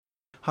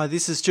Hi,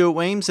 this is Stuart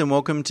Weems and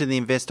welcome to the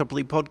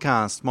Investopoly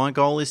podcast. My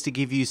goal is to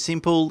give you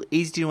simple,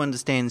 easy to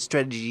understand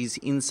strategies,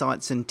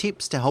 insights and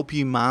tips to help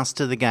you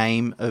master the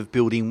game of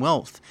building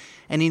wealth.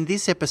 And in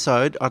this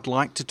episode, I'd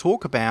like to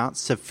talk about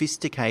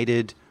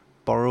sophisticated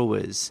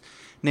borrowers.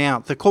 Now,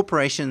 the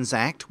Corporations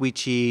Act,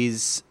 which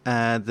is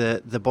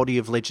the body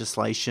of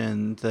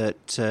legislation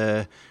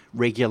that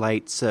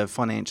regulates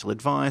financial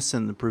advice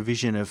and the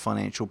provision of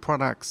financial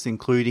products,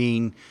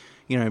 including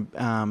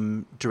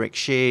direct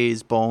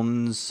shares,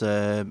 bonds,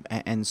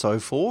 and so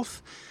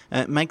forth,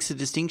 makes a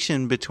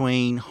distinction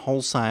between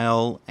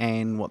wholesale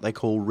and what they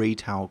call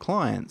retail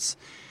clients.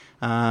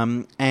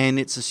 And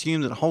it's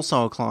assumed that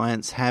wholesale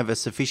clients have a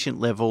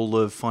sufficient level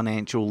of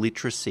financial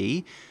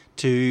literacy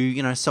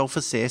to,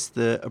 self-assess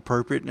the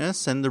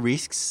appropriateness and the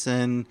risks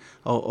and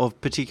of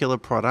particular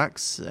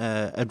products,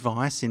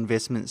 advice,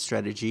 investment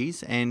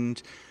strategies,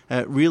 and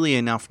really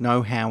enough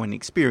know-how and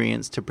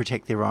experience to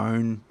protect their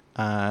own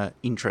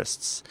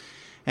interests.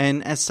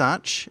 And as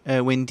such,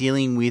 when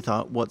dealing with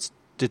what's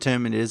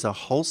determined as a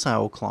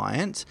wholesale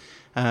client,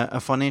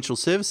 a financial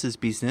services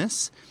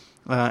business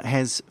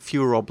has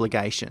fewer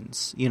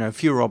obligations,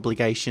 fewer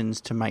obligations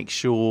to make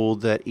sure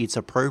that it's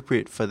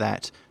appropriate for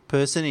that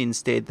person.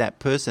 Instead, that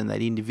person,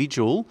 that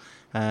individual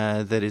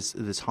that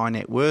is high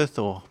net worth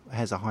or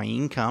has a high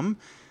income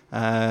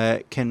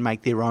can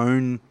make their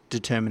own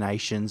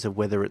determinations of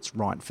whether it's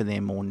right for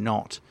them or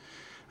not.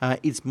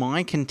 It's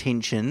my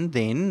contention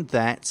then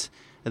that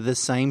the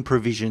same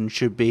provision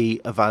should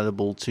be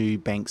available to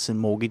banks and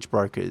mortgage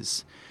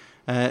brokers.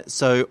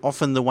 So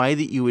often the way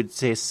that you would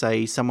assess,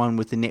 say, someone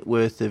with a net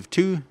worth of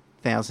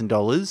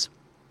 $2,000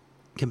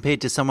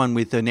 compared to someone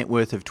with a net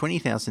worth of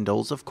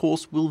 $20,000, of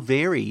course, will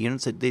vary.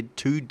 So they're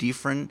two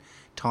different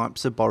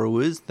types of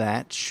borrowers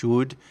that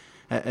should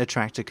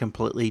attract a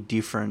completely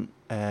different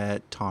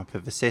type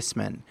of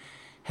assessment.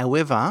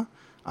 However,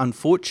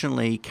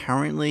 unfortunately,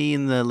 currently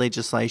in the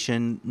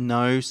legislation,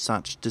 no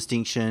such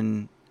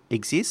distinction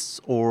exists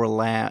or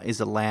is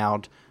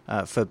allowed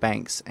for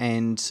banks.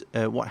 And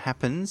what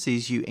happens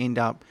is you end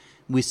up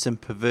with some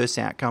perverse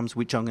outcomes,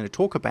 which I'm going to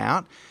talk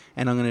about,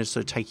 and I'm going to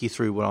sort of take you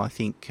through what I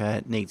think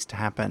needs to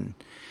happen.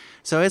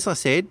 So as I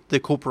said, the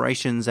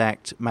Corporations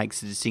Act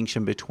makes a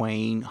distinction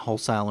between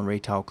wholesale and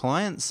retail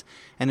clients,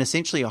 and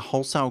essentially a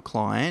wholesale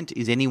client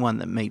is anyone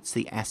that meets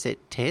the asset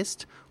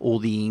test or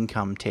the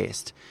income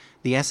test.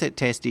 The asset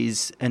test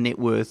is a net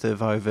worth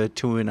of over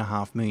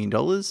 $2.5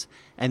 million,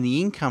 and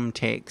the income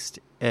test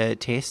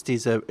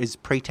is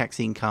pre-tax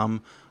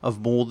income of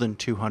more than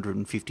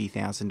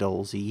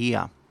 $250,000 a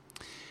year.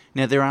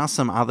 Now, there are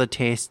some other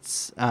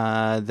tests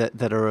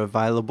that are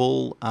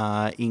available,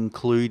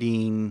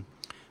 including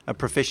a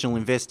professional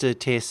investor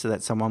test, so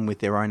that's someone with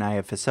their own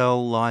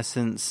AFSL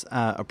license,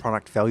 a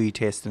product value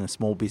test, and a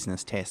small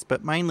business test.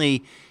 But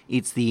mainly,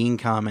 it's the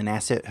income and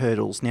asset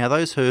hurdles. Now,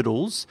 those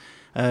hurdles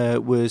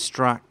were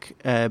struck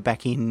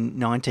back in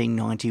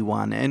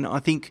 1991, and I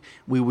think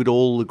we would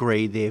all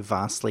agree they're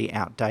vastly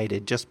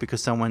outdated. Just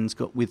because someone's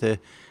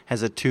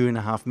has a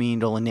 $2.5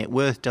 million net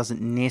worth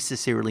doesn't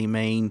necessarily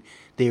mean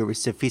they're a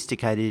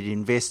sophisticated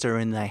investor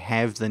and they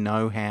have the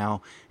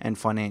know-how and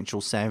financial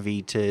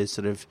savvy to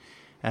sort of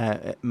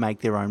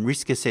make their own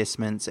risk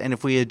assessments. And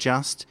if we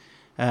adjust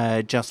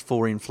just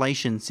for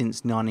inflation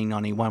since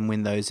 1991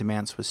 when those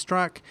amounts were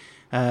struck,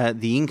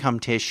 the income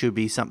test should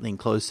be something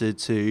closer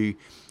to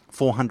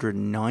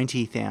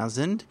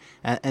 $490,000,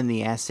 and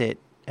the asset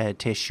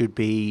test should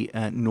be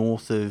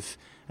north of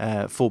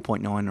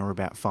 4.9 or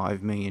about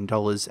 $5 million,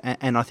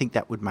 and I think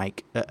that would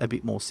make a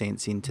bit more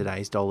sense in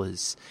today's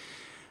dollars.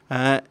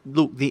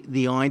 Look,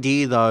 the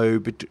idea though,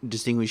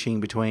 distinguishing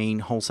between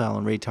wholesale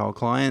and retail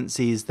clients,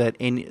 is that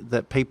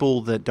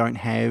people that aren't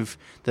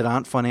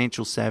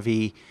financially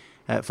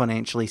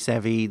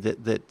savvy,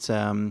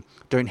 that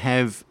don't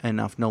have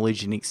enough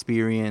knowledge and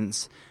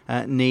experience,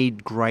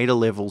 need greater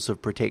levels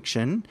of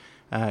protection,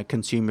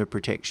 consumer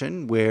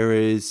protection,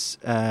 whereas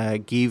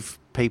give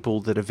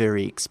people that are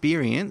very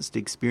experienced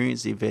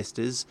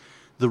investors,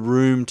 the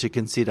room to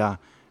consider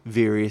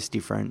various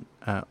different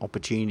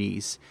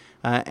opportunities,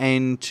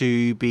 and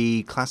to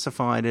be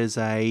classified as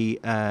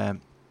either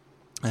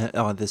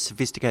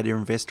sophisticated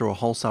investor or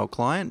wholesale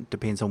client,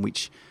 depends on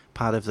which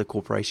part of the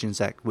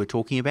Corporations Act we're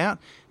talking about.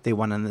 They're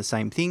one and the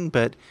same thing,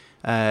 but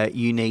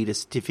you need a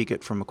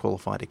certificate from a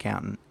qualified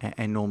accountant,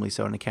 and normally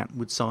so an accountant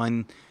would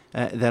sign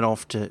that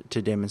off to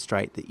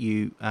demonstrate that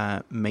you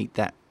meet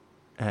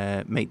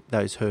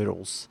those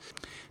hurdles.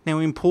 Now,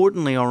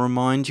 importantly, I'll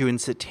remind you, in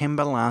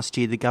September last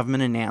year, the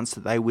government announced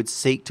that they would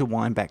seek to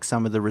wind back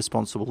some of the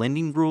responsible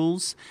lending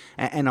rules,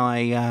 and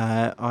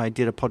I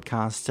did a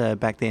podcast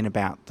back then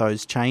about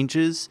those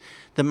changes.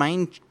 The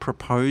main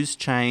proposed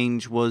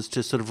change was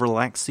to sort of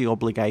relax the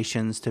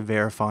obligations to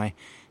verify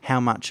how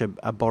much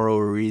a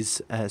borrower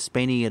is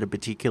spending at a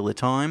particular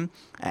time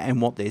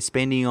and what they're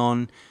spending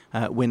on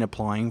when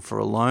applying for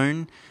a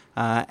loan.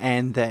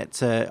 And that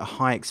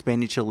high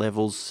expenditure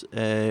levels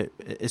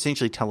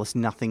essentially tell us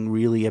nothing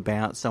really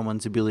about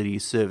someone's ability to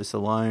service a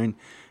loan.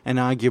 And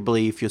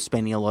arguably, if you're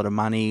spending a lot of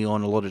money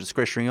on a lot of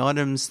discretionary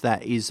items,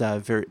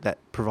 that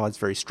provides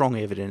very strong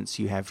evidence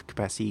you have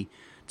capacity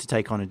to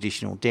take on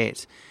additional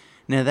debt.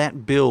 Now,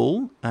 that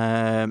bill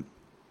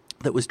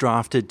that was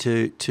drafted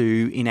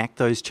to enact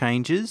those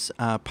changes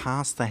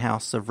passed the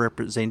House of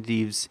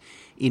Representatives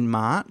in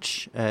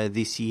March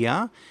this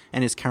year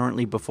and is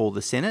currently before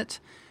the Senate.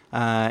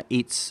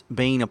 It's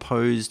been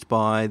opposed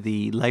by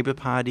the Labor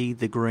Party,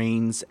 the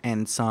Greens,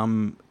 and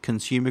some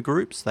consumer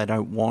groups. They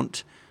don't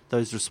want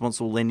those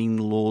responsible lending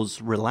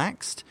laws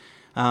relaxed.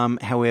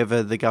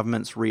 However, the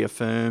government's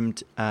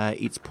reaffirmed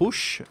its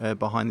push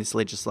behind this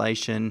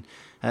legislation.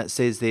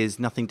 Says there's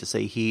nothing to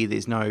see here,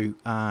 there's no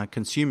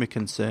consumer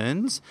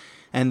concerns.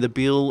 And the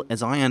bill,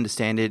 as I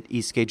understand it,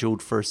 is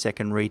scheduled for a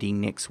second reading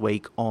next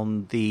week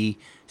on the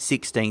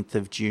 16th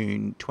of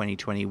June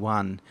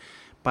 2021.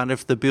 But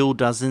if the bill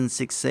doesn't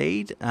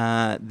succeed,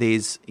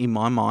 there's, in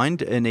my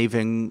mind, an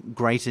even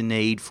greater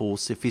need for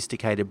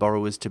sophisticated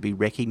borrowers to be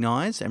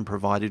recognised and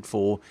provided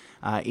for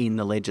in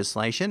the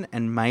legislation.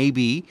 And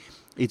maybe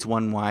it's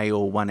one way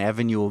or one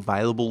avenue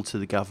available to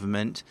the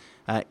government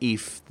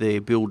if the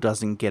bill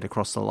doesn't get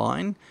across the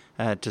line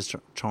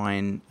to try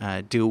and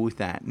deal with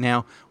that.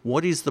 Now,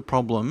 what is the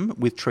problem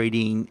with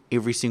treating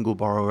every single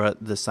borrower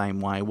the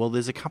same way? Well,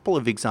 there's a couple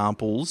of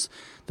examples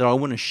that I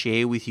want to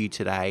share with you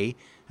today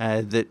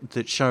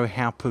that show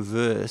how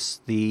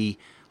perverse the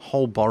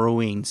whole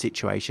borrowing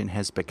situation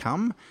has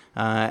become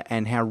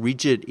and how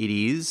rigid it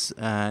is,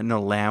 not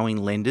allowing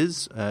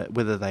lenders,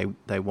 whether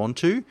they want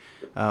to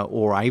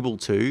or able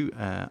to,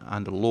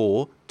 under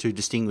law, to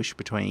distinguish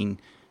between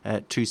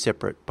two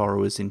separate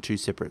borrowers in two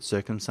separate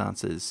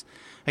circumstances.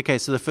 Okay,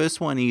 so the first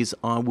one is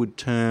I would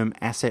term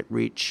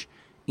asset-rich,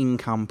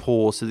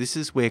 income-poor. So this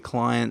is where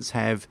clients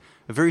have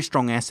a very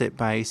strong asset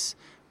base,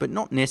 but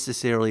not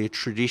necessarily a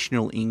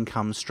traditional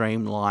income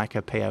stream like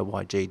a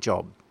PAYG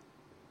job.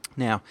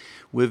 Now,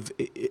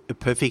 a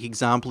perfect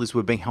example is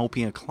we've been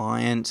helping a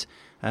client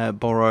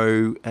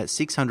borrow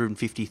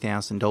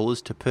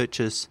 $650,000 to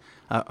purchase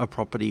a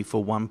property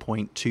for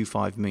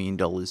 $1.25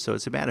 million. So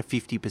it's about a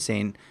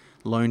 50%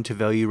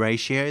 loan-to-value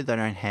ratio. They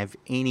don't have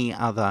any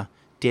other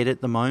debt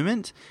at the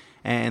moment,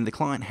 and the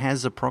client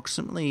has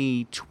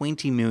approximately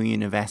 $20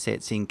 million of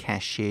assets in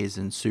cash, shares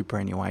and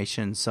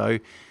superannuation. So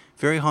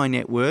very high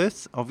net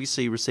worth,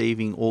 obviously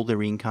receiving all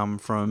their income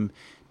from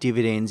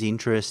dividends,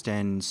 interest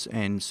and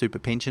super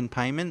pension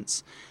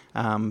payments,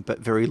 but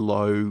very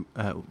low,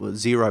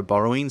 zero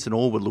borrowings, and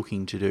all we're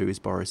looking to do is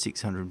borrow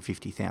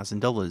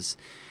 $650,000.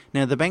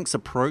 Now, the bank's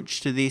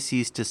approach to this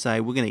is to say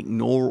we're going to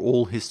ignore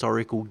all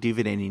historical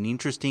dividend and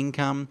interest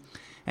income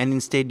and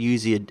instead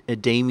use a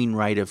deeming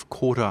rate of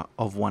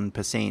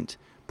 0.25%,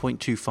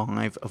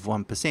 0.25 of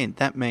 1%.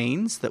 That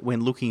means that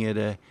when looking at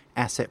an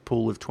asset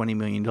pool of $20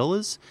 million,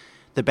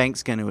 the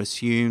bank's going to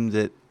assume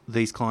that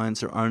these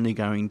clients are only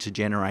going to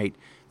generate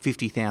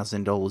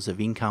 $50,000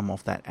 of income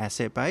off that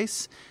asset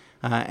base.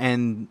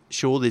 And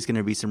sure, there's going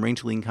to be some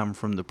rental income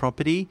from the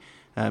property,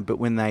 but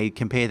when they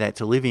compare that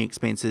to living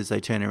expenses, they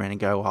turn around and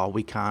go, "Oh,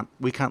 we can't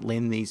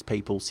lend these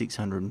people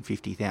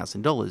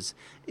 $650,000,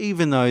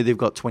 even though they've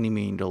got $20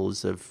 million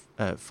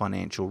of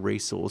financial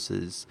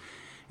resources."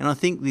 And I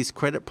think this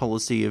credit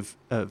policy of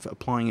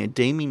applying a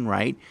deeming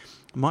rate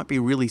might be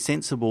really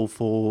sensible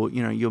for,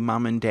 your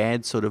mum and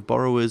dad sort of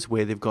borrowers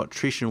where they've got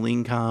traditional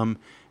income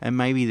and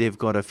maybe they've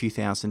got a few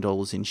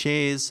 $1,000s in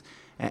shares.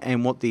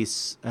 And what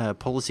this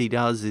policy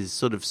does is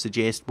sort of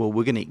suggest, well,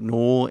 we're going to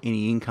ignore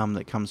any income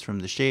that comes from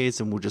the shares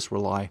and we'll just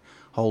rely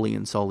wholly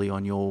and solely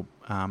on your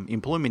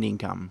employment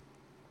income.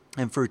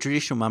 And for a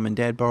traditional mum and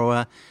dad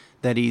borrower,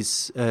 that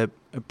is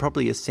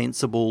probably a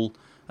sensible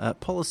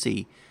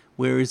policy.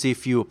 Whereas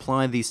if you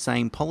apply this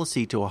same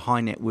policy to a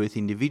high net worth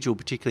individual,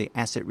 particularly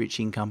asset rich,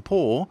 income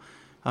poor,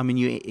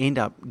 you end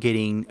up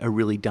getting a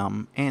really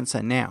dumb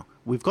answer. Now,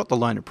 we've got the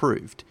loan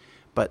approved,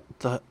 but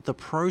the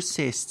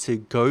process to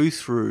go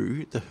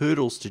through, the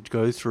hurdles to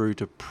go through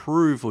to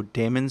prove or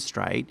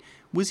demonstrate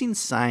was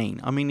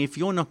insane. If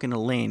you're not going to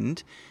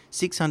lend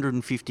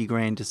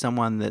 $650,000 to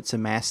someone that's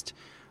amassed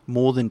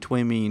more than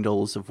 $20 million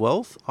of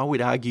wealth, I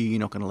would argue you're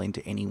not going to lend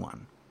to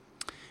anyone.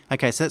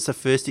 Okay, so that's the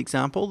first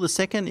example. The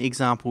second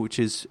example, which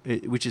is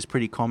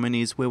pretty common,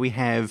 is where we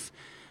have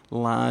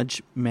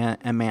large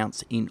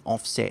amounts in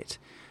offset.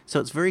 So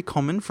it's very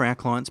common for our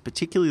clients,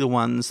 particularly the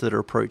ones that are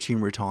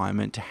approaching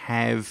retirement, to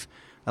have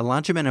a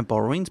large amount of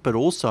borrowings, but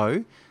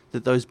also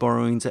that those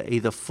borrowings are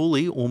either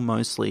fully or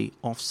mostly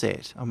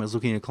offset. I was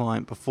looking at a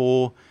client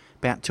before,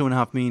 about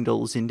 $2.5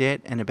 million in debt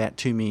and about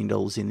 $2 million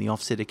in the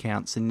offset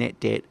accounts, and net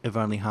debt of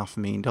only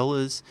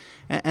 $500,000.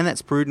 And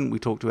that's prudent. We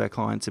talk to our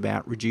clients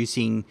about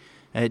reducing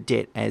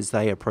debt as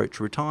they approach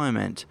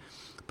retirement.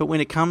 But when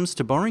it comes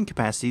to borrowing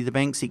capacity, the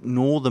banks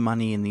ignore the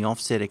money in the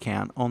offset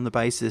account on the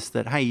basis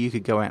that, hey, you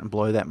could go out and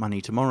blow that money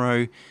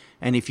tomorrow,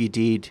 and if you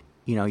did,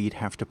 you'd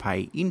have to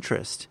pay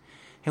interest.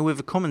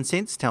 However, common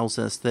sense tells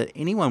us that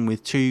anyone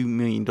with $2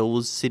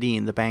 million sitting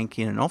in the bank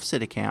in an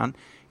offset account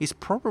is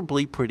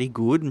probably pretty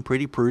good and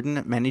pretty prudent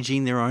at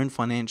managing their own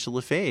financial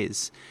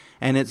affairs.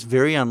 And it's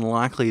very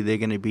unlikely they're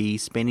going to be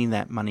spending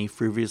that money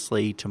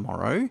frivolously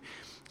tomorrow.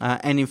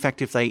 And in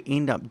fact, if they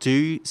end up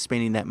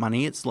spending that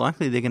money, it's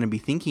likely they're going to be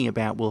thinking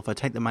about, well, if I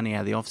take the money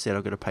out of the offset,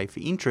 I've got to pay for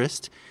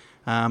interest.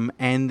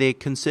 And their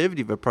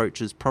conservative approach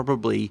has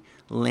probably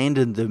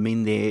landed them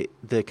in the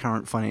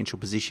current financial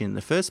position in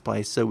the first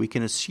place, so we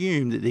can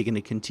assume that they're going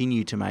to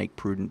continue to make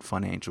prudent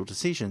financial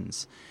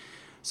decisions.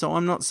 So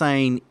I'm not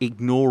saying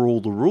ignore all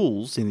the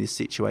rules in this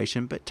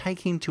situation, but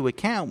take into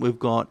account we've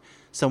got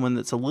someone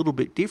that's a little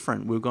bit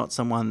different. We've got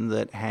someone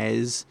that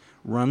has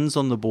runs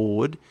on the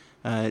board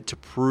to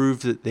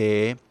prove that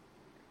they're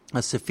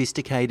a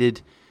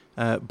sophisticated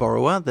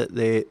borrower,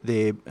 that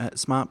they're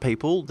smart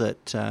people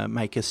that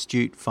make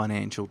astute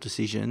financial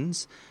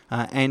decisions,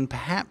 and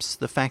perhaps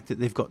the fact that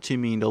they've got $2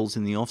 million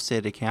in the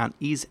offset account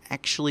is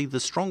actually the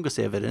strongest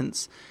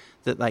evidence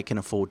that they can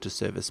afford to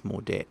service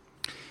more debt.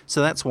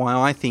 So that's why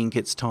I think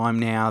it's time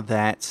now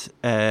that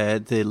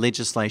the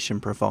legislation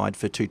provide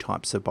for two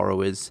types of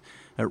borrowers,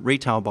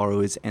 retail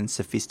borrowers and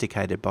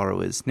sophisticated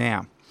borrowers.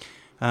 Now,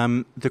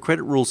 the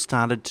credit rules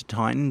started to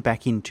tighten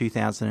back in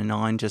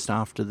 2009, just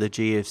after the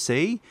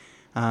GFC,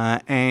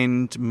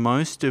 and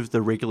most of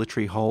the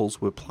regulatory holes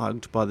were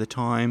plugged by the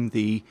time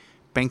the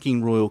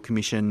Banking Royal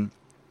Commission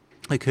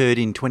occurred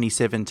in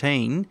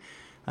 2017.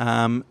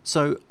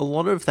 So a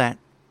lot of that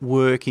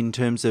work in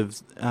terms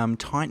of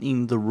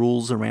tightening the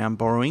rules around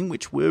borrowing,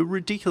 which were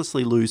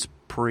ridiculously loose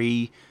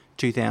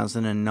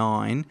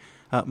pre-2009,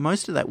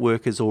 most of that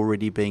work has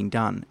already been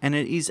done. And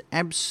it is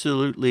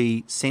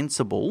absolutely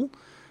sensible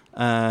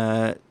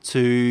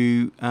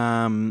to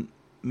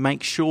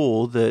make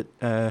sure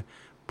that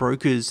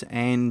brokers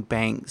and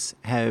banks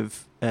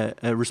have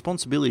a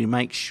responsibility to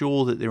make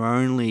sure that they're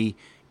only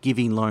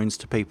giving loans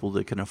to people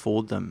that can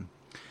afford them.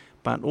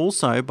 But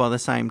also, by the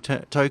same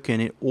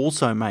token, it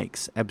also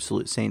makes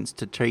absolute sense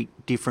to treat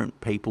different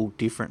people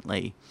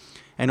differently.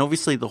 And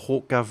obviously the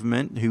Hawke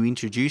government, who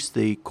introduced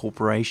the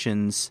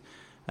corporation's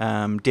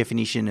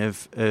definition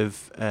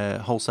of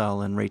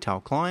wholesale and retail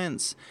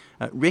clients,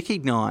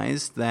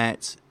 recognised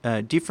that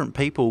different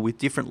people with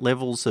different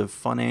levels of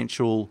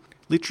financial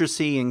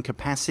literacy and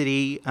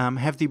capacity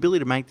have the ability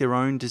to make their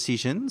own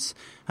decisions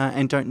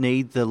and don't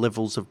need the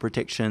levels of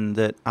protection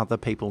that other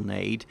people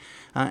need.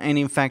 And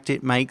in fact,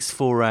 it makes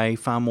for a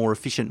far more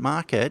efficient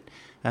market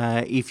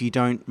if you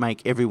don't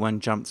make everyone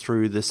jump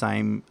through the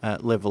same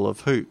level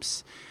of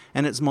hoops.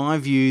 And it's my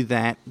view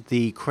that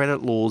the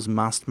credit laws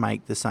must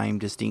make the same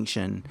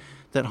distinction,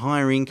 that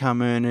higher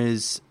income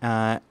earners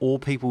or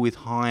people with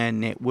higher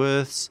net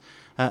worths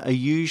are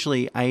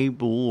usually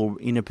able or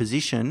in a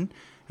position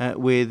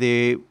where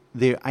they're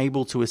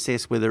able to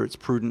assess whether it's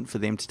prudent for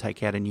them to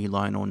take out a new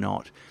loan or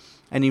not.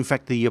 And in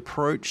fact, the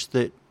approach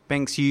that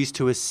banks use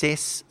to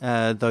assess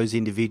those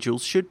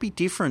individuals should be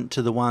different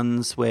to the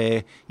ones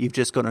where you've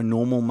just got a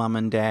normal mum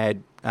and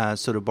dad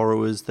sort of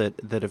borrowers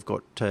that have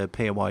got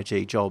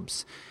PAYG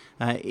jobs.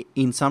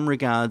 In some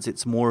regards,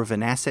 it's more of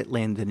an asset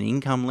lend than an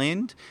income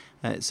lend.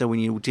 So when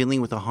you're dealing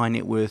with a high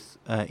net worth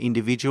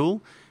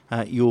individual,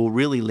 you're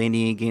really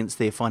lending against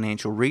their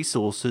financial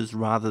resources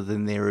rather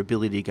than their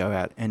ability to go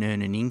out and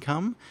earn an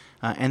income.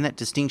 And that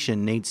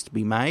distinction needs to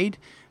be made.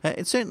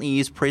 It certainly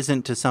is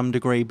present to some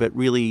degree, but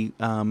really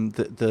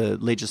the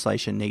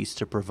legislation needs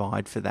to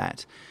provide for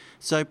that.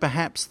 So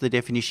perhaps the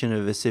definition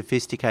of a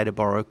sophisticated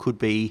borrower could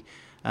be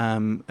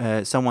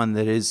someone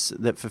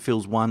that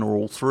fulfills one or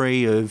all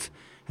three of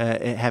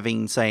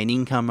having, say, an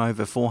income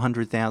over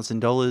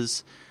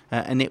 $400,000,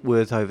 a net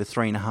worth over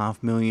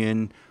 $3.5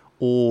 million,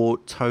 or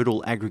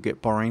total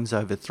aggregate borrowings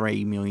over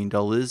 $3 million.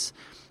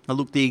 Now,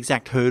 look, the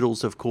exact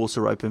hurdles, of course,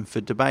 are open for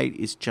debate.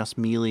 It's just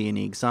merely an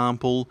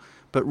example,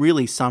 but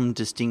really some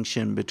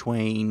distinction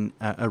between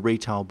a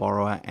retail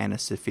borrower and a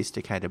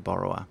sophisticated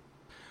borrower.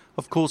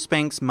 Of course,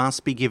 banks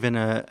must be given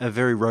a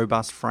very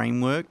robust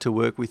framework to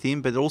work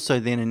within, but also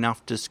then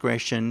enough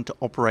discretion to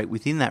operate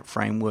within that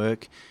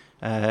framework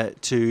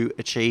to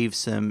achieve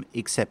some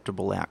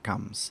acceptable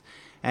outcomes.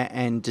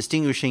 And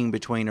distinguishing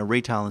between a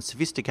retail and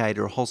sophisticated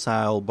or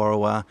wholesale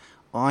borrower,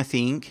 I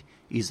think,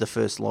 is the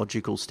first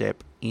logical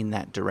step in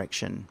that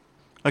direction.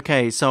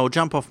 Okay, so I'll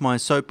jump off my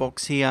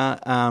soapbox here.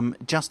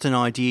 Just an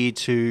idea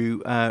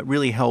to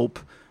really help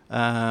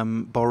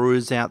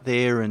borrowers out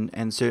there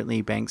and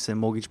certainly banks and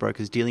mortgage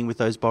brokers dealing with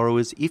those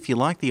borrowers. If you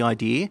like the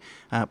idea,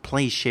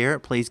 please share it.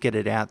 Please get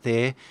it out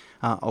there.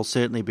 I'll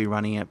certainly be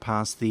running it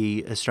past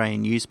the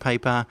Australian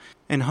newspaper.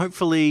 And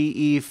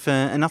hopefully, if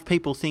enough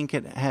people think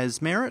it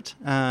has merit,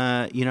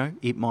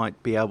 it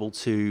might be able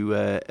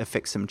to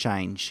affect some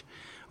change.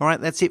 All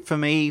right, that's it for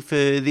me for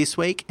this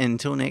week.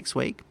 Until next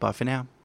week, bye for now.